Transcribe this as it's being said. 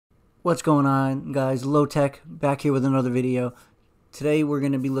What's going on, guys? Low Tech back here with another video. Today we're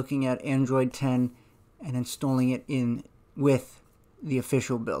going to be looking at Android 10 and installing it in with the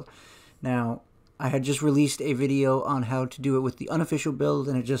official build. Now, I had just released a video on how to do it with the unofficial build,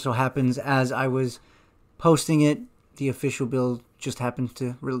 and it just so happens as I was posting it, the official build just happened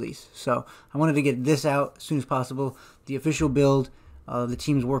to release. So I wanted to get this out as soon as possible. The official build, the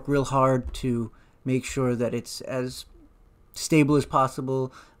teams work real hard to make sure that it's as stable as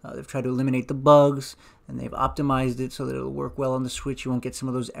possible. They've tried to eliminate the bugs, and they've optimized it so that it'll work well on the Switch. You won't get some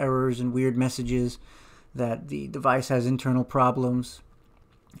of those errors and weird messages that the device has internal problems,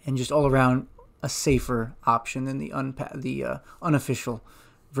 and just all around a safer option than the unofficial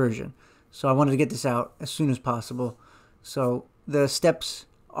version. So I wanted to get this out as soon as possible. So the steps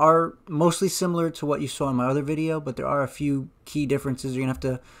are mostly similar to what you saw in my other video, but there are a few key differences. You're going to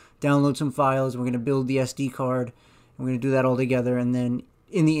have to download some files, and we're going to build the SD card. We're going to do that all together, and then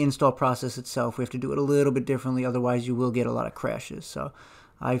in the install process itself, we have to do it a little bit differently, otherwise you will get a lot of crashes. So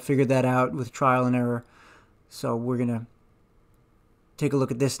I figured that out with trial and error. So we're going to take a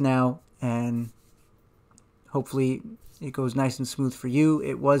look at this now, and hopefully it goes nice and smooth for you.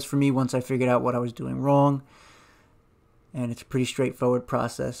 It was for me once I figured out what I was doing wrong, and it's a pretty straightforward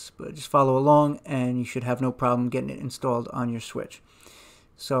process, but just follow along and you should have no problem getting it installed on your Switch.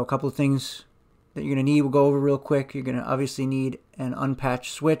 So a couple of things that you're going to need, we'll go over real quick. You're going to obviously need an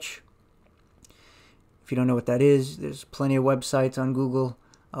unpatched Switch. If you don't know what that is, there's plenty of websites on Google.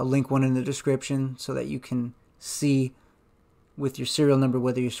 I'll link one in the description so that you can see with your serial number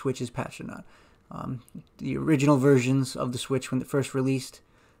whether your Switch is patched or not. The original versions of the Switch when it first released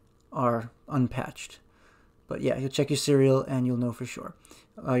are unpatched. But yeah, you'll check your serial and you'll know for sure.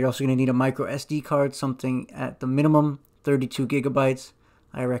 You're also going to need a micro SD card, something at the minimum 32 gigabytes.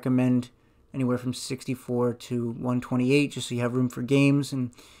 I recommend anywhere from 64 to 128, just so you have room for games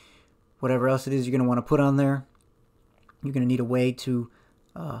and whatever else it is you're going to want to put on there. You're going to need a way to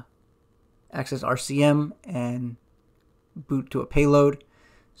access RCM and boot to a payload.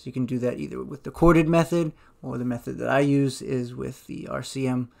 So you can do that either with the corded method, or the method that I use is with the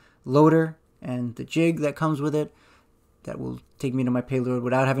RCM loader and the jig that comes with it. That will take me to my payload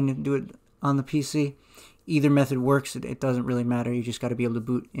without having to do it on the PC. Either method works. It doesn't really matter. You just got to be able to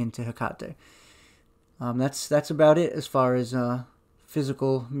boot into Hecate. That's about it as far as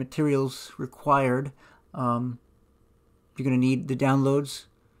physical materials required. You're going to need the downloads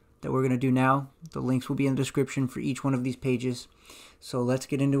that we're going to do now. The links will be in the description for each one of these pages. So let's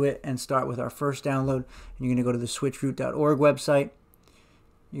get into it and start with our first download. And you're going to go to the switchroot.org website.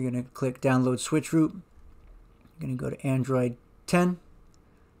 You're going to click Download Switchroot. You're going to go to Android 10.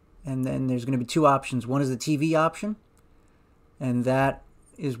 And then there's going to be two options. One is the TV option, and that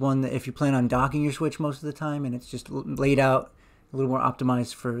is one that if you plan on docking your Switch most of the time, and it's just laid out a little more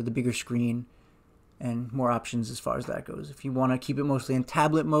optimized for the bigger screen and more options as far as that goes. If you want to keep it mostly in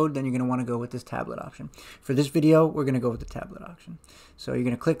tablet mode, then you're going to want to go with this tablet option. For this video, we're going to go with the tablet option. So you're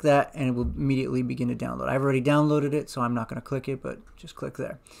going to click that, and it will immediately begin to download. I've already downloaded it, so I'm not going to click it, but just click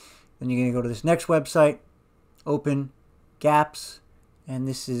there. Then you're going to go to this next website, open Gaps. And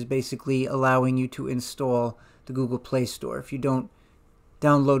this is basically allowing you to install the Google Play Store. If you don't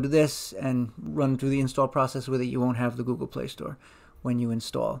download this and run through the install process with it, you won't have the Google Play Store when you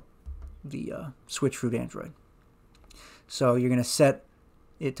install the Switchroot Android. So you're going to set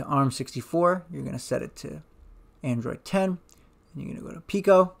it to ARM64. You're going to set it to Android 10. And you're going to go to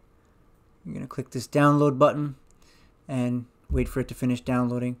Pico. You're going to click this download button and wait for it to finish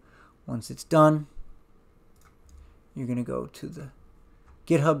downloading. Once it's done, you're going to go to the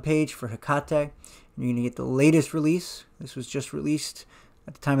GitHub page for Hecate, and you're going to get the latest release. This was just released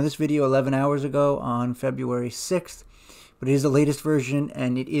at the time of this video 11 hours ago on February 6th, but it is the latest version,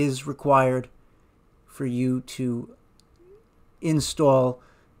 and it is required for you to install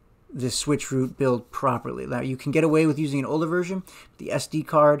the Switchroot build properly. Now, you can get away with using an older version. The SD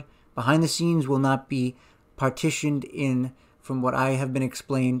card behind the scenes will not be partitioned in, from what I have been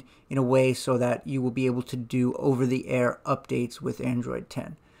explained, in a way so that you will be able to do over-the-air updates with Android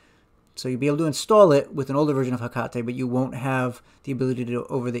 10. So you'll be able to install it with an older version of Hecate, but you won't have the ability to do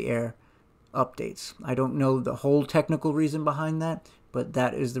over-the-air updates. I don't know the whole technical reason behind that, but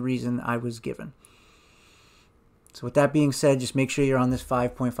that is the reason I was given. So with that being said, just make sure you're on this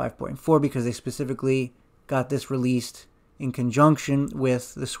 5.5.4 because they specifically got this released in conjunction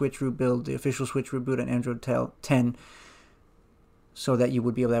with the Switchroot build, the official Switchroot boot on Android 10, so that you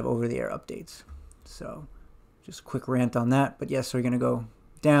would be able to have over-the-air updates. So just a quick rant on that. But yes, so you're going to go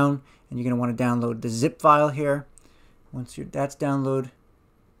down, and you're going to want to download the zip file here. Once that's downloaded.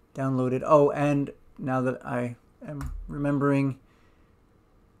 Oh, and now that I am remembering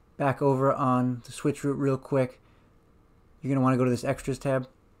back over on the Switchroot real quick, you're going to want to go to this Extras tab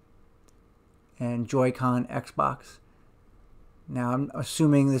and Joy-Con Xbox. Now I'm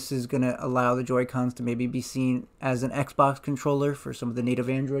assuming this is going to allow the Joy-Cons to maybe be seen as an Xbox controller for some of the native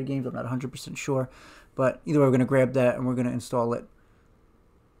Android games. I'm not 100% sure, but either way, we're going to grab that and we're going to install it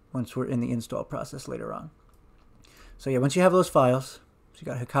once we're in the install process later on. So yeah, once you have those files, so you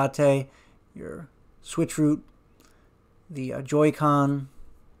got Hecate, your Switchroot, the Joy-Con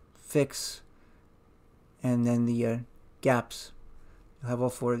fix, and then the gaps. You'll have all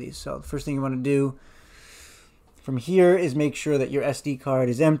 4 of these. So the first thing you want to do from here is make sure that your SD card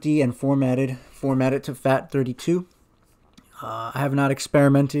is empty and formatted. Format it to FAT32. I have not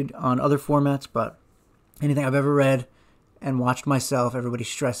experimented on other formats, but anything I've ever read and watched myself, everybody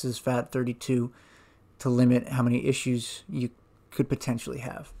stresses FAT32 to limit how many issues you could potentially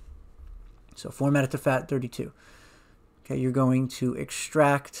have. So format it to FAT32. Okay, you're going to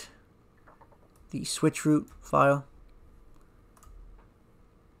extract the Switchroot file.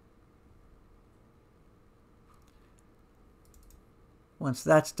 Once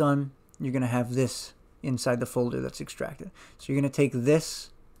that's done, you're going to have this inside the folder that's extracted. So you're going to take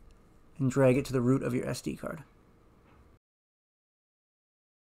this and drag it to the root of your SD card.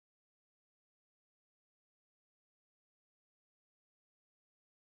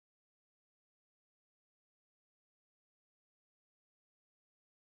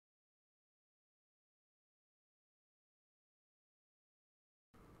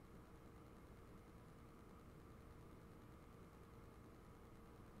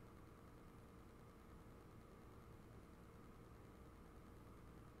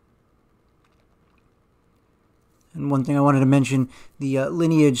 And one thing I wanted to mention, the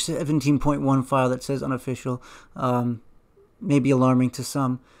Lineage 17.1 file that says unofficial may be alarming to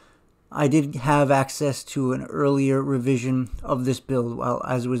some. I did have access to an earlier revision of this build while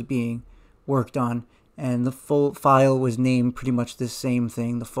as it was being worked on, and the full file was named pretty much the same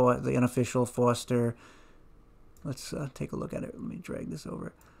thing, the unofficial Foster. Let's take a look at it. Let me drag this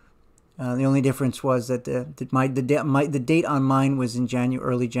over. The only difference was that the date on mine was in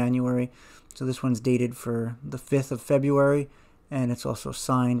early January. So this one's dated for the 5th of February, and it's also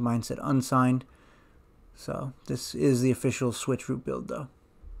signed. Mine said unsigned. So this is the official Switchroot build, though.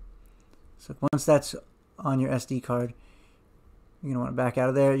 So once that's on your SD card, you're going to want to back out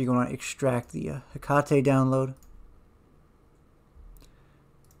of there. You're going to want to extract the Hecate download.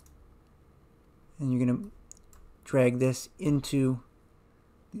 And you're going to drag this into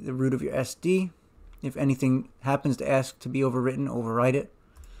the root of your SD. If anything happens to ask to be overwritten, overwrite it.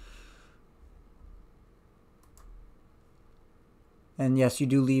 And yes, you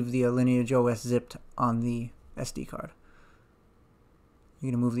do leave the Lineage OS zipped on the SD card.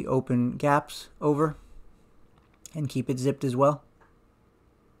 You're going to move the open gaps over and keep it zipped as well.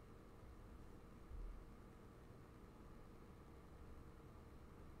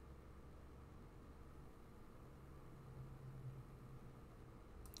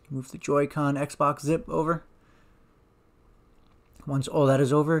 Move the Joy-Con Xbox zip over. Once all that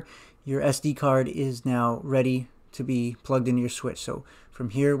is over, your SD card is now ready to be plugged into your Switch. So from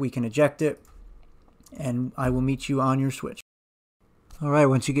here we can eject it, and I will meet you on your Switch. Alright,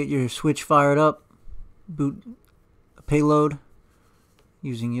 once you get your Switch fired up, boot a payload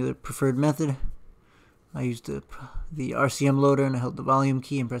using your preferred method. I used the RCM loader, and I held the volume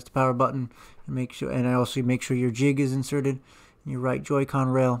key and pressed the power button, and I also make sure your jig is inserted in your right Joy-Con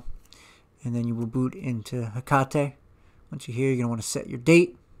rail, and then you will boot into Hecate. Once you're here, you're going to want to set your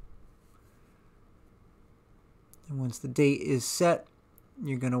date. And once the date is set,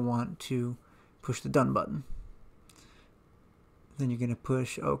 you're going to want to push the done button. Then you're going to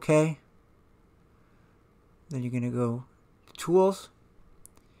push OK. Then you're going to go to Tools.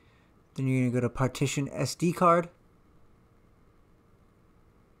 Then you're going to go to Partition SD card.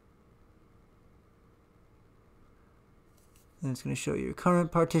 Then it's going to show you your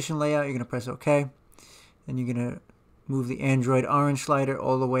current partition layout. You're going to press OK. Then you're going to move the Android orange slider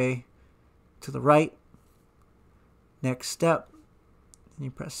all the way to the right. Next step, then you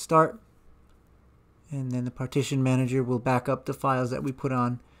press Start, and then the partition manager will back up the files that we put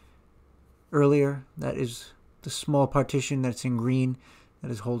on earlier. That is the small partition that's in green that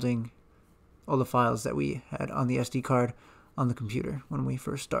is holding all the files that we had on the SD card on the computer when we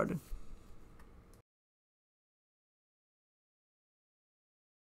first started.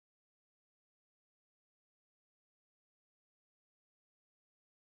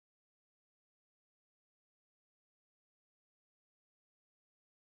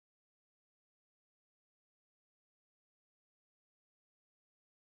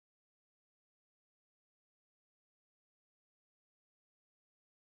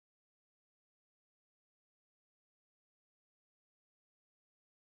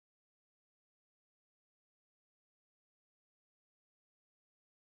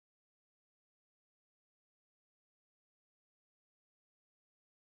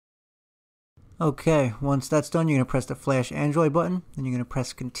 Okay, once that's done, you're going to press the Flash Android button, then you're going to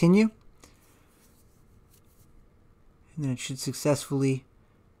press Continue. And then it should successfully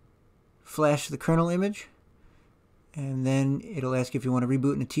flash the kernel image. And then it'll ask you if you want to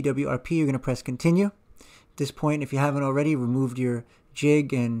reboot into TWRP. You're going to press Continue. At this point, if you haven't already removed your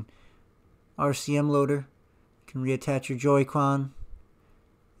Jig and RCM loader, you can reattach your Joy-Con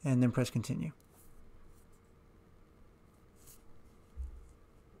and then press Continue.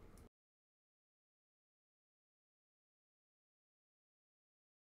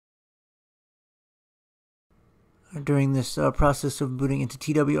 During this process of booting into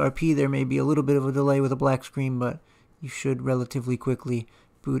TWRP, there may be a little bit of a delay with a black screen, but you should relatively quickly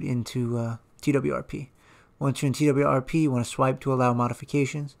boot into TWRP. Once you're in TWRP, you want to swipe to allow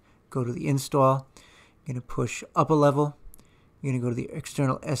modifications. Go to the install. You're going to push up a level. You're going to go to the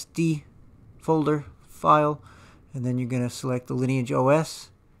external SD folder file, and then you're going to select the Lineage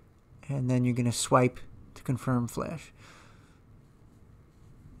OS, and then you're going to swipe to confirm flash.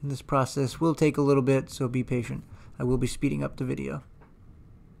 And this process will take a little bit, so be patient. I will be speeding up the video.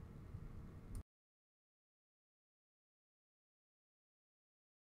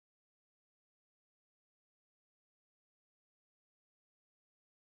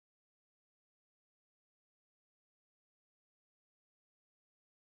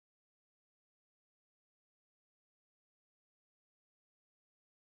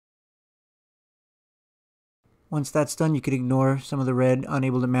 Once that's done, you could ignore some of the red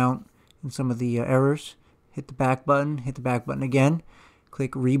unable to mount and some of the errors. Hit the back button again,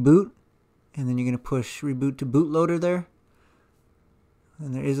 click reboot, and then you're going to push reboot to bootloader there.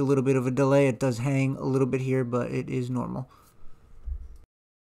 And there is a little bit of a delay. It does hang a little bit here, but it is normal.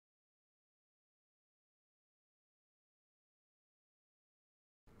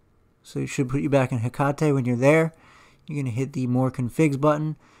 So it should put you back in Hecate. When you're there, you're going to hit the More Configs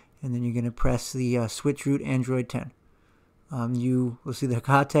button, and then you're going to press the Switchroot Android 10. You will see the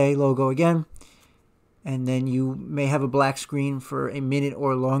Hecate logo again, and then you may have a black screen for a minute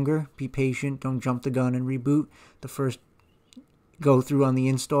or longer. Be patient. Don't jump the gun and reboot. The first go through on the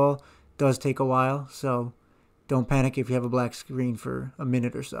install does take a while, so don't panic if you have a black screen for a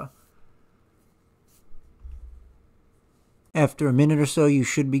minute or so. After a minute or so, you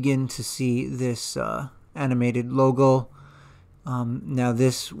should begin to see this animated logo. Now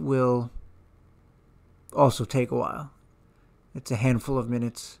this will also take a while. It's a handful of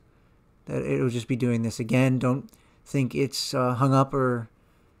minutes that it'll just be doing this. Again, don't think it's hung up or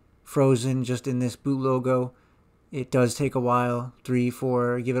frozen just in this boot logo. It does take a while, 3,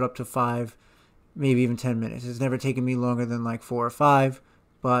 4, give it up to 5, maybe even 10 minutes. It's never taken me longer than like 4 or 5,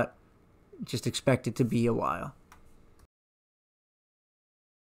 but just expect it to be a while.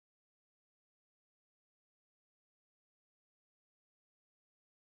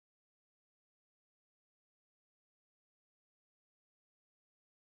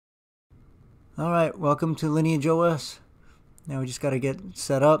 Alright, welcome to Lineage OS. Now we just got to get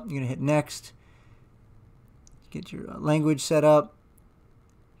set up. You're going to hit next. Get your language set up.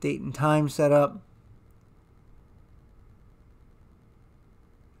 Date and time set up.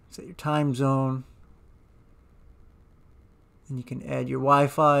 Set your time zone. And you can add your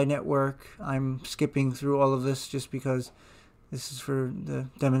Wi-Fi network. I'm skipping through all of this just because this is for the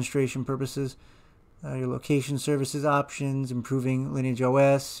demonstration purposes. Your location services options, improving Lineage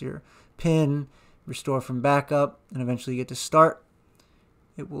OS, your PIN, restore from backup, and eventually you get to start.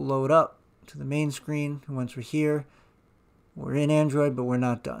 It will load up to the main screen. And once we're here, we're in Android, but we're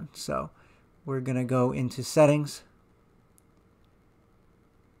not done. So we're going to go into settings,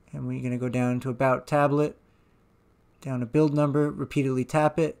 and we're going to go down to About Tablet, down to Build Number, repeatedly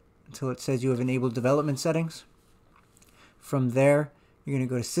tap it until it says you have enabled development settings. From there, you're going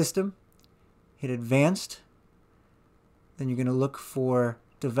to go to System, hit Advanced, then you're going to look for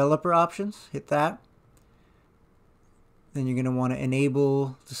Developer options, hit that. Then you're going to want to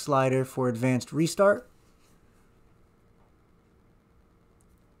enable the slider for Advanced Restart.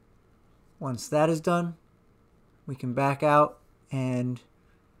 Once that is done, we can back out and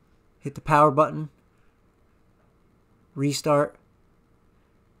hit the power button, restart,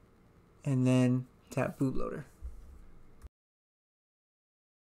 and then tap bootloader.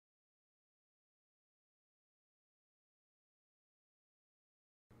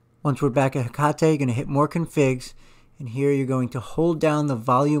 Once we're back at Hecate, you're going to hit More Configs, and here you're going to hold down the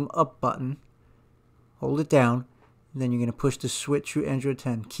volume up button, hold it down, and then you're going to push the Switchroot Android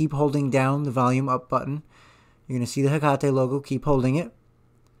 10. Keep holding down the volume up button. You're going to see the Hecate logo, keep holding it.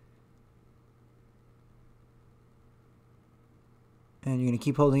 And you're going to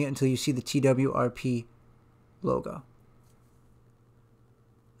keep holding it until you see the TWRP logo.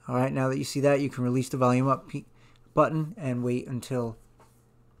 Alright, now that you see that, you can release the volume up button and wait until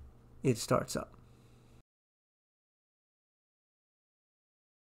it starts up.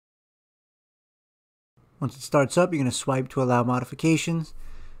 Once it starts up, you're going to swipe to allow modifications.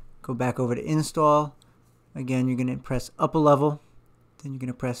 Go back over to install. Again, you're going to press up a level. Then you're going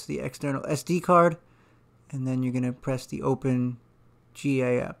to press the external SD card. And then you're going to press the open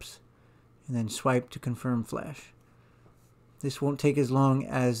GA apps. And then swipe to confirm flash. This won't take as long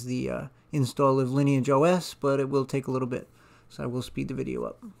as the install of Lineage OS, but it will take a little bit. So I will speed the video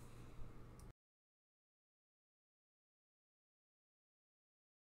up.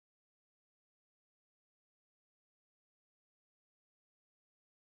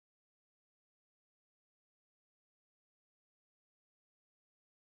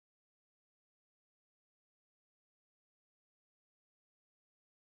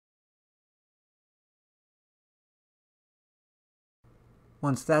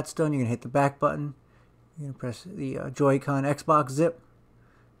 Once that's done, you're going to hit the back button. You're going to press the Joy-Con Xbox zip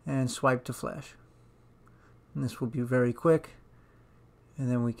and swipe to flash. And this will be very quick. And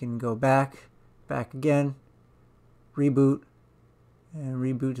then we can go back again, reboot, and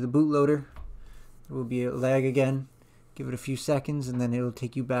reboot to the bootloader. There will be a lag again. Give it a few seconds, and then it will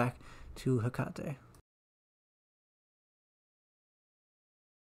take you back to Hecate.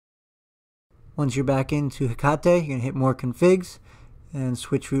 Once you're back into Hecate, you're going to hit More Configs and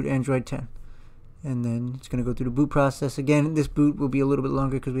Switchroot Android 10. And then it's going to go through the boot process. Again, this boot will be a little bit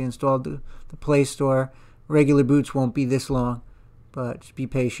longer because we installed the Play Store. Regular boots won't be this long, but just be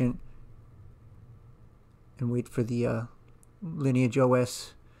patient and wait for the Lineage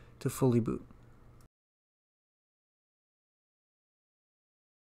OS to fully boot.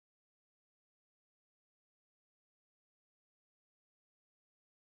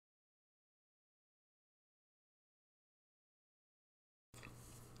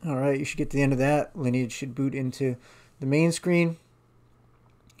 Alright, you should get to the end of that. Lineage should boot into the main screen.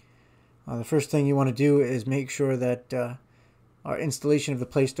 The first thing you want to do is make sure that our installation of the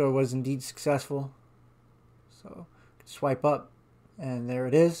Play Store was indeed successful. So swipe up and there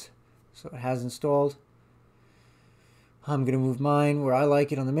it is. So it has installed. I'm going to move mine where I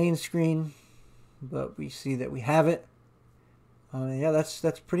like it on the main screen, but we see that we have it. Yeah,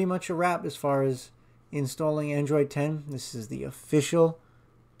 that's pretty much a wrap as far as installing Android 10. This is the official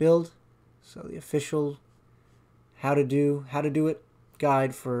build, so the official how to do it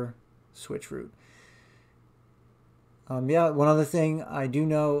guide for Switchroot. Yeah, one other thing I do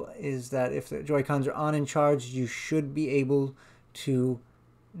know is that if the Joy-Cons are on and charged, you should be able to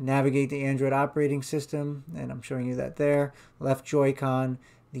navigate the Android operating system, and I'm showing you that there. Left Joy-Con,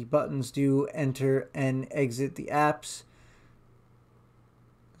 the buttons do enter and exit the apps.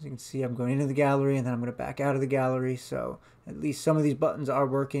 As you can see, I'm going into the gallery and then I'm going to back out of the gallery. So at least some of these buttons are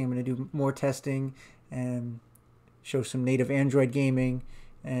working. I'm going to do more testing and show some native Android gaming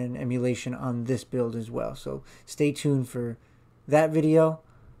and emulation on this build as well. So stay tuned for that video.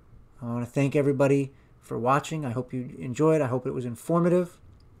 I want to thank everybody for watching. I hope you enjoyed. I hope it was informative.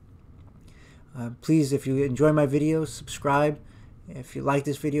 Please, if you enjoy my videos, subscribe. If you like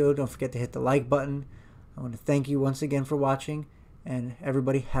this video, don't forget to hit the like button. I want to thank you once again for watching. And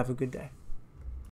everybody have a good day.